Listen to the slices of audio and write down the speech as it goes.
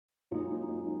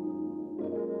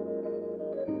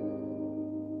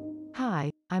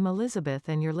I'm Elizabeth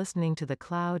and you're listening to the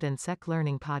Cloud and Sec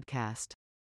Learning Podcast.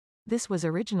 This was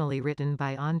originally written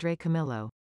by Andre Camillo.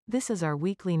 This is our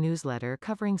weekly newsletter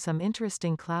covering some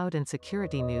interesting cloud and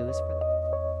security news for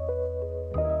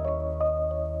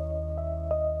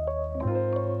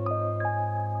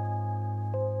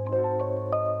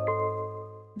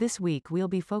This week we'll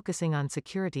be focusing on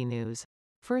security news.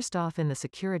 First off, in the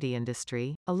security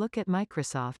industry, a look at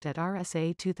Microsoft at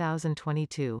RSA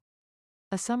 2022.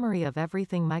 A summary of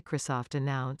everything Microsoft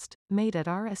announced, made at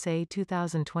RSA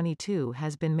 2022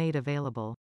 has been made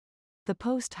available. The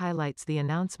post highlights the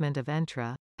announcement of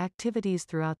Entra, activities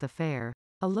throughout the fair,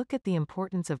 a look at the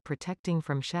importance of protecting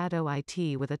from shadow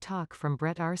IT with a talk from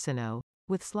Brett Arsenault,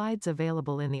 with slides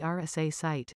available in the RSA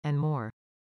site, and more.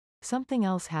 Something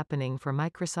else happening for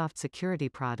Microsoft security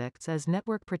products is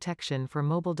network protection for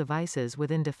mobile devices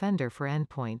within Defender for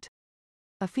Endpoint.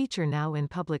 A feature now in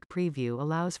public preview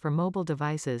allows for mobile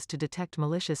devices to detect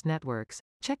malicious networks.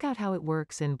 Check out how it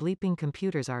works in Bleeping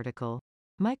Computers article.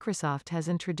 Microsoft has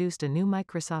introduced a new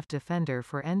Microsoft Defender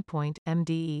for Endpoint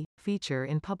 (MDE) feature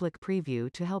in public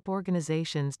preview to help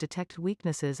organizations detect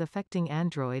weaknesses affecting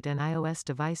Android and iOS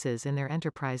devices in their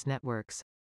enterprise networks.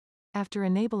 After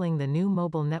enabling the new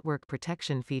mobile network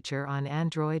protection feature on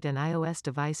Android and iOS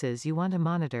devices you want to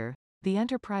monitor, the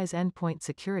Enterprise Endpoint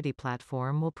Security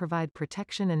Platform will provide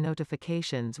protection and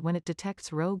notifications when it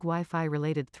detects rogue Wi-Fi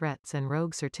related threats and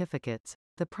rogue certificates,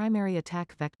 the primary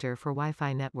attack vector for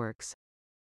Wi-Fi networks.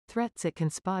 Threats it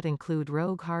can spot include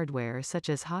rogue hardware such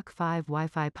as Hawk5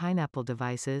 Wi-Fi Pineapple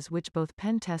devices, which both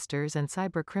pen testers and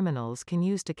cybercriminals can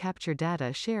use to capture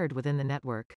data shared within the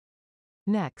network.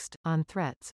 Next, on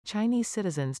threats, Chinese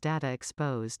citizens' data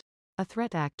exposed. A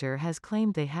threat actor has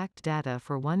claimed they hacked data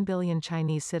for 1 billion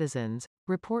Chinese citizens,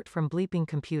 report from Bleeping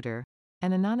Computer.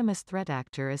 An anonymous threat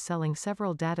actor is selling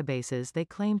several databases they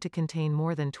claim to contain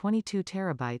more than 22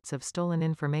 terabytes of stolen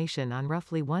information on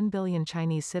roughly 1 billion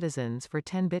Chinese citizens for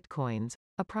 10 bitcoins,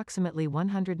 approximately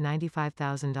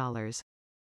 $195,000.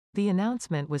 The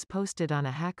announcement was posted on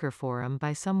a hacker forum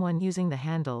by someone using the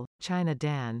handle, China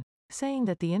Dan, saying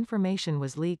that the information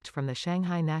was leaked from the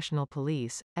Shanghai National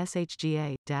Police,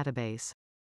 SHGA, database.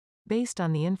 Based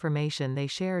on the information they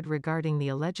shared regarding the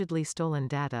allegedly stolen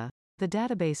data, the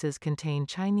databases contain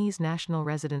Chinese national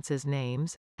residents'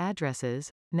 names, addresses,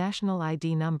 national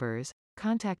ID numbers,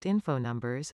 contact info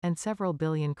numbers, and several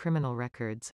billion criminal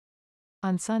records.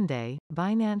 On Sunday,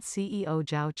 Binance CEO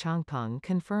Zhao Changpeng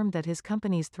confirmed that his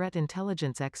company's threat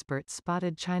intelligence experts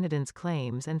spotted Chinadan's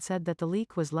claims and said that the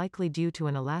leak was likely due to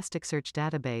an Elasticsearch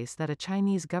database that a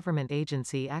Chinese government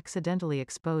agency accidentally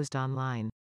exposed online.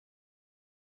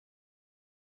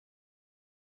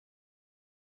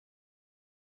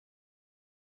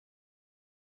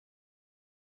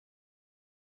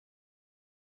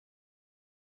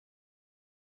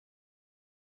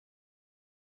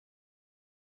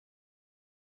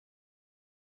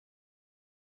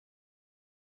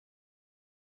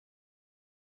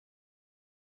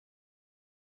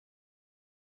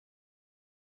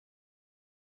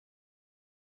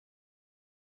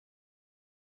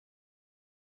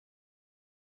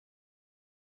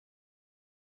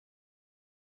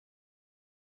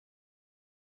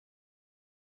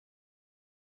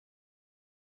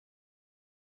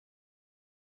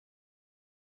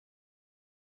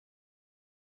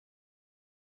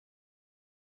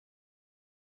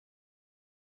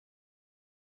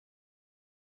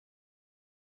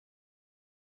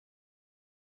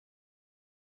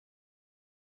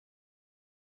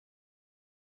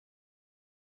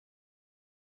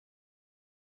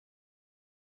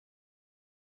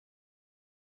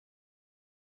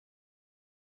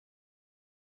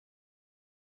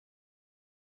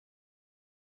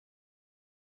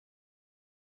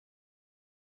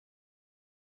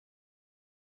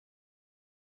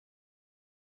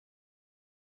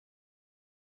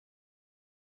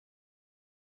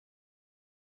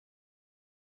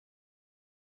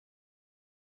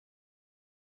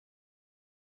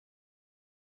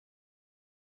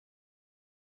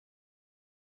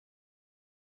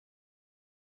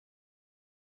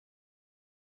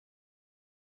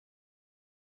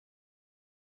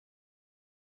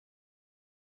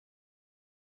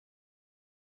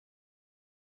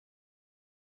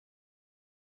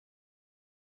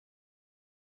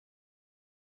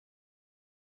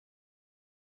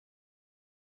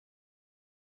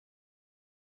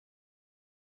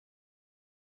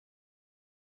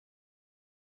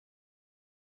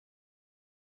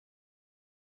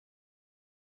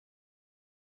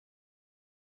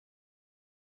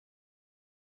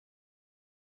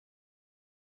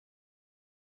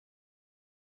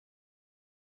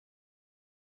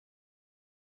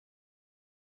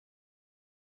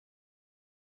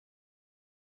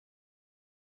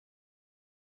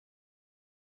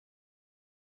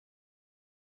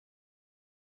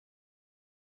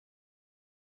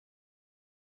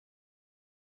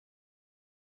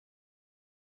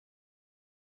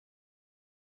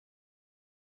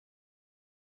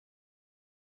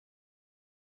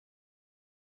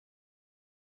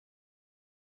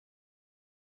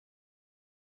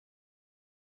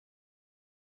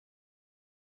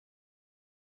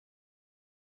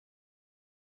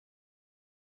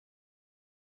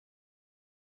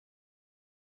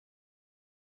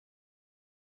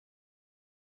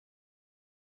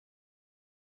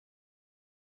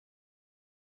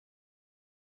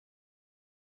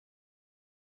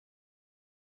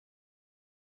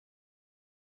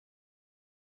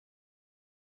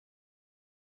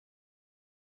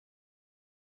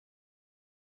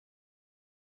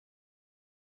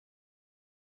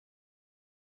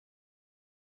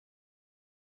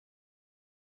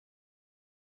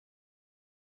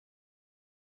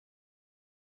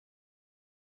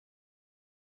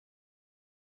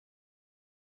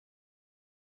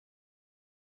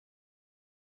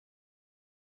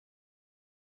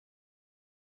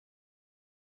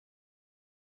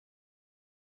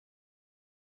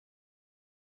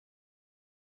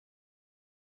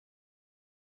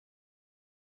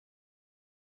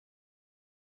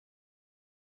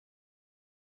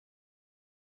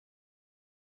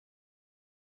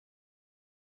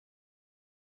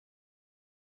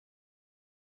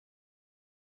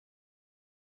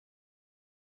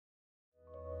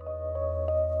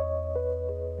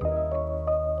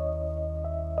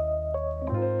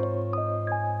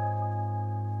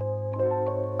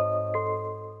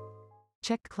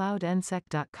 Check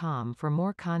cloudensec.com for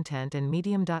more content and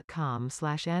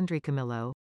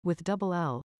medium.com/AndreCamillo, with double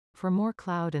L, for more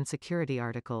cloud and security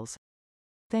articles.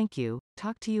 Thank you,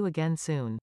 talk to you again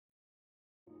soon.